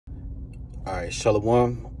All right,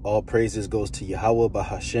 Shalom. All praises goes to Yahweh,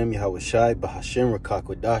 Bahashem, Yahweh Shai, Bahashem,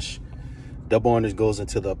 Rakakwadash. Double honors goes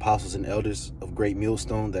into the apostles and elders of Great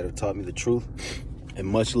Millstone that have taught me the truth. And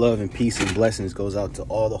much love and peace and blessings goes out to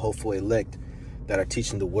all the hopeful elect that are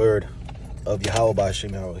teaching the word of Yahweh,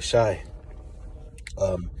 Bahashem, Yahweh Shai.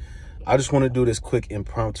 I just want to do this quick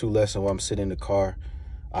impromptu lesson while I'm sitting in the car.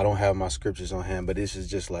 I don't have my scriptures on hand, but this is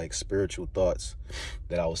just like spiritual thoughts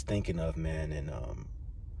that I was thinking of, man. And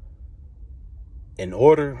in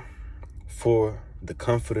order for the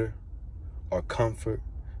comforter or comfort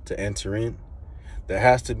to enter in, there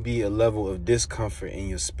has to be a level of discomfort in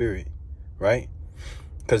your spirit, right?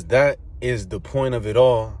 Because that is the point of it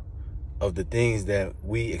all, of the things that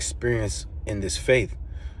we experience in this faith,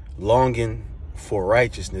 longing for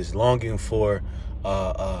righteousness, longing for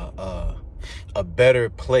a better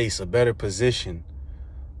place, a better position,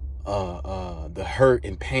 the hurt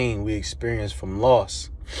and pain we experience from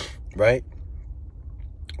loss, right?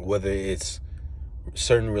 Whether it's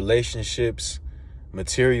certain relationships,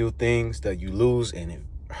 material things that you lose and it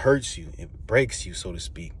hurts you, it breaks you, so to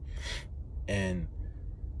speak. And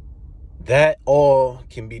that all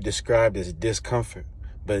can be described as discomfort,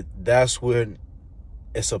 but that's where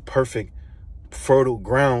it's a perfect fertile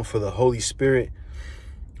ground for the Holy Spirit,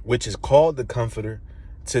 which is called the Comforter,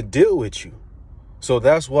 to deal with you. So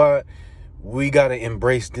that's why we got to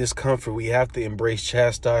embrace discomfort. We have to embrace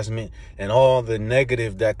chastisement and all the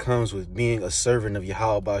negative that comes with being a servant of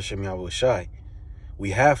Yahweh B'Shem Yahweh Shai.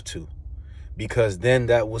 We have to, because then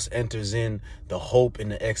that was enters in the hope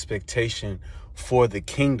and the expectation for the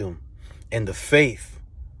kingdom and the faith.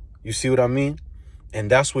 You see what I mean? And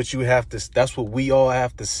that's what you have to, that's what we all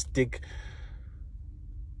have to stick,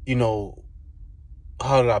 you know,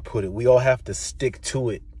 how did I put it? We all have to stick to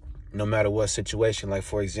it no matter what situation. Like,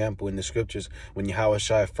 for example, in the scriptures, when Yahweh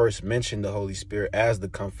Shai first mentioned the Holy Spirit as the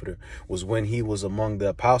comforter was when he was among the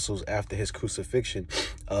apostles after his crucifixion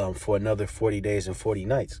for another 40 days and 40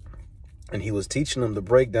 nights. And he was teaching them the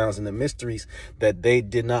breakdowns and the mysteries that they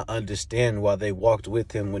did not understand while they walked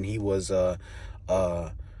with him when he was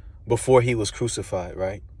before he was crucified,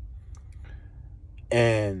 right?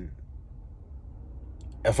 And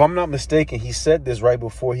if I'm not mistaken, he said this right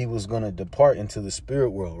before he was going to depart into the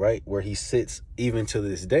spirit world, right? Where he sits even to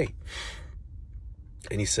this day.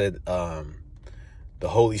 And he said, the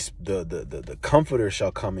comforter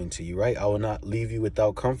shall come into you, right? I will not leave you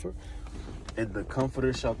without comfort. And the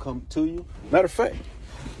comforter shall come to you. Matter of fact,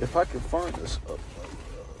 if I can find this,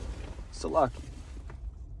 Salaki,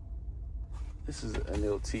 this is an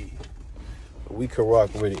LT. We could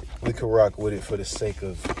rock with it. We could rock with it for the sake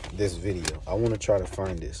of this video. I want to try to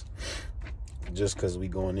find this just because we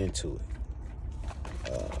going into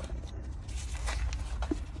it.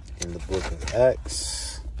 In the book of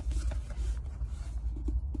Acts.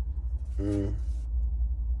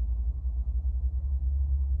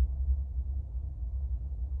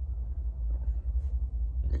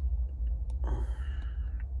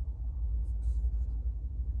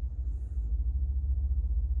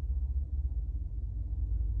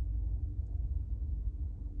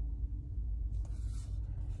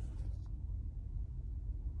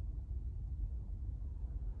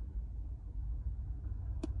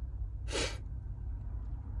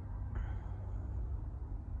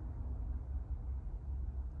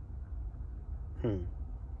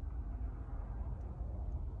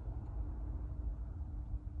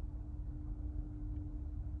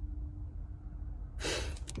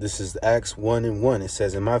 This is Acts 1:1. It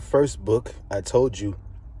says, in my first book, I told you,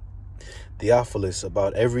 Theophilus,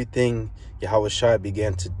 about everything Yahweh Shai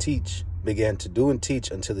began to do and teach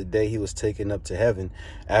until the day he was taken up to heaven,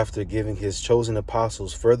 after giving his chosen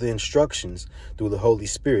apostles further instructions through the Holy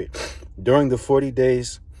Spirit. During the 40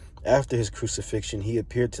 days after his crucifixion, he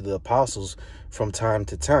appeared to the apostles from time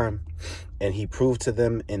to time, and he proved to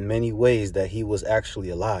them in many ways that he was actually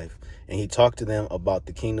alive. And he talked to them about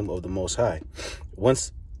the kingdom of the Most High.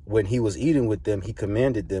 Once, when he was eating with them, he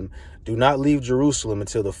commanded them, do not leave Jerusalem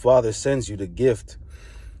until the Father sends you the gift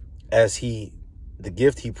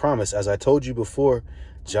he promised. As I told you before,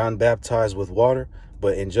 John baptized with water,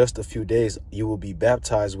 but in just a few days you will be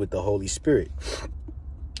baptized with the Holy Spirit.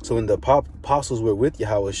 So when the apostles were with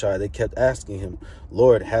Yahweh Shai, they kept asking him,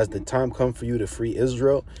 Lord, has the time come for you to free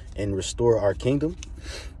Israel and restore our kingdom?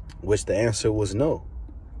 Which the answer was no.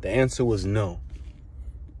 The answer was no.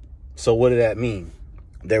 So what did that mean?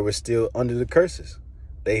 They were still under the curses.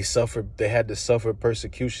 They had to suffer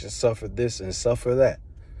persecution, suffer this and suffer that.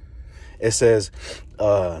 It says,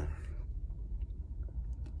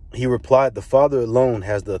 he replied, the Father alone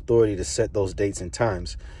has the authority to set those dates and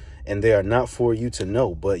times, and they are not for you to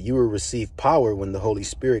know, but you will receive power when the Holy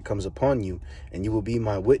Spirit comes upon you, and you will be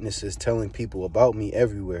my witnesses, telling people about me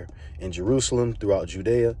everywhere, in Jerusalem, throughout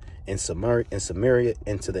Judea, in Samaria,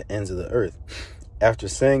 and to the ends of the earth. After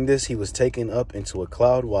saying this, he was taken up into a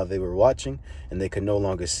cloud while they were watching, and they could no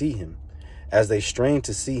longer see him. As they strained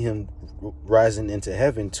to see him rising into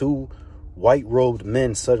heaven, 2 white-robed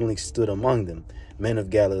men suddenly stood among them. Men of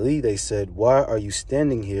Galilee, they said, why are you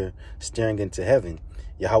standing here staring into heaven?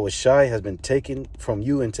 Yahushua has been taken from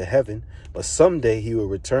you into heaven, but someday he will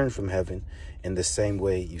return from heaven in the same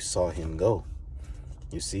way you saw him go.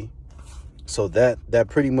 You see? So that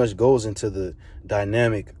pretty much goes into the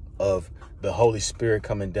dynamic of the Holy Spirit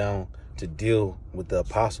coming down to deal with the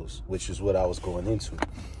apostles, which is what I was going into.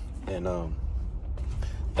 And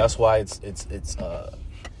that's why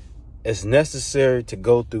it's necessary to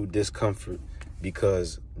go through discomfort,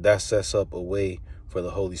 because that sets up a way for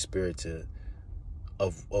the Holy Spirit to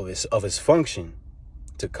of his function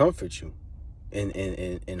to comfort you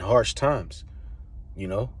in harsh times. You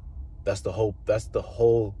know, that's the whole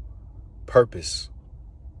purpose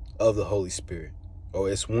of the Holy Spirit, or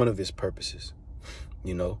it's one of his purposes,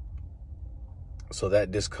 you know. So that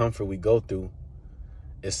discomfort we go through,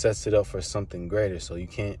 it sets it up for something greater. So we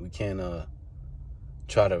can't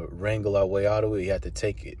try to wrangle our way out of it. You have to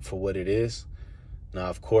take it for what it is. Now,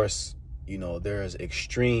 of course, you know, there's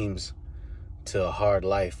extremes to a hard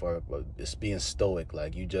life, or just being stoic.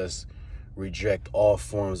 Like, you just reject all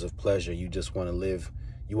forms of pleasure. You just want to live.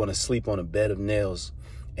 You want to sleep on a bed of nails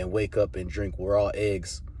and wake up and drink raw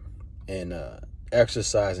eggs and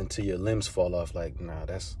exercise until your limbs fall off. Like, nah,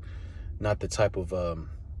 that's not the type of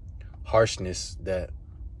harshness that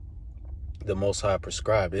the Most High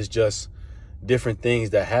prescribed. It's just different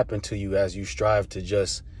things that happen to you as you strive to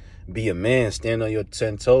just be a man, stand on your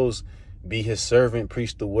 10 toes, be his servant,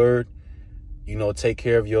 preach the word, you know, take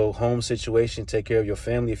care of your home situation, take care of your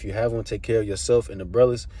family if you have one, take care of yourself and the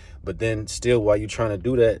brothers. But then still, while you're trying to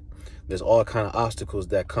do that, there's all kind of obstacles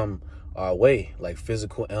that come our way, like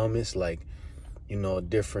physical ailments, like, you know,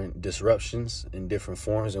 different disruptions in different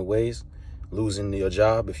forms and ways. Losing your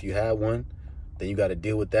job if you have one, then you got to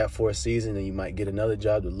deal with that for a season, and you might get another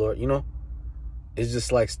job. The Lord, you know, it's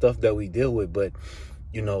just like stuff that we deal with. But,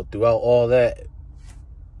 you know, throughout all that,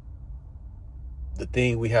 the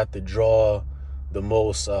thing we have to draw the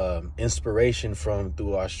most inspiration from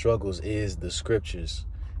through our struggles is the scriptures,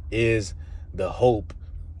 is the hope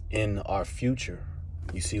in our future.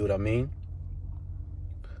 You see what I mean?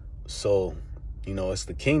 So, you know, it's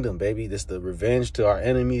the kingdom, baby. This the revenge to our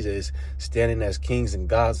enemies, is standing as kings and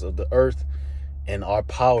gods of the earth, and our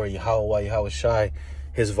power, Yahushua,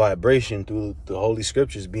 his vibration through the holy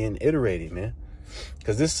scriptures being iterated, man.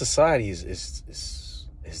 Because this society is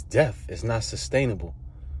death. It's not sustainable.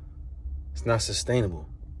 It's not sustainable.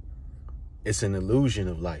 It's an illusion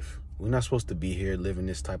of life. We're not supposed to be here living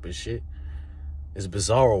this type of shit. It's a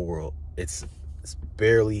bizarro world. It's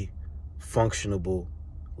barely functionable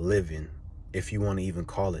living, if you want to even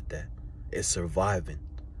call it that. It's surviving.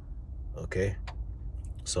 Okay?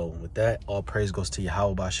 So with that, all praise goes to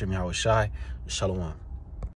Yahweh B'Ashem Yahushai. Shalom.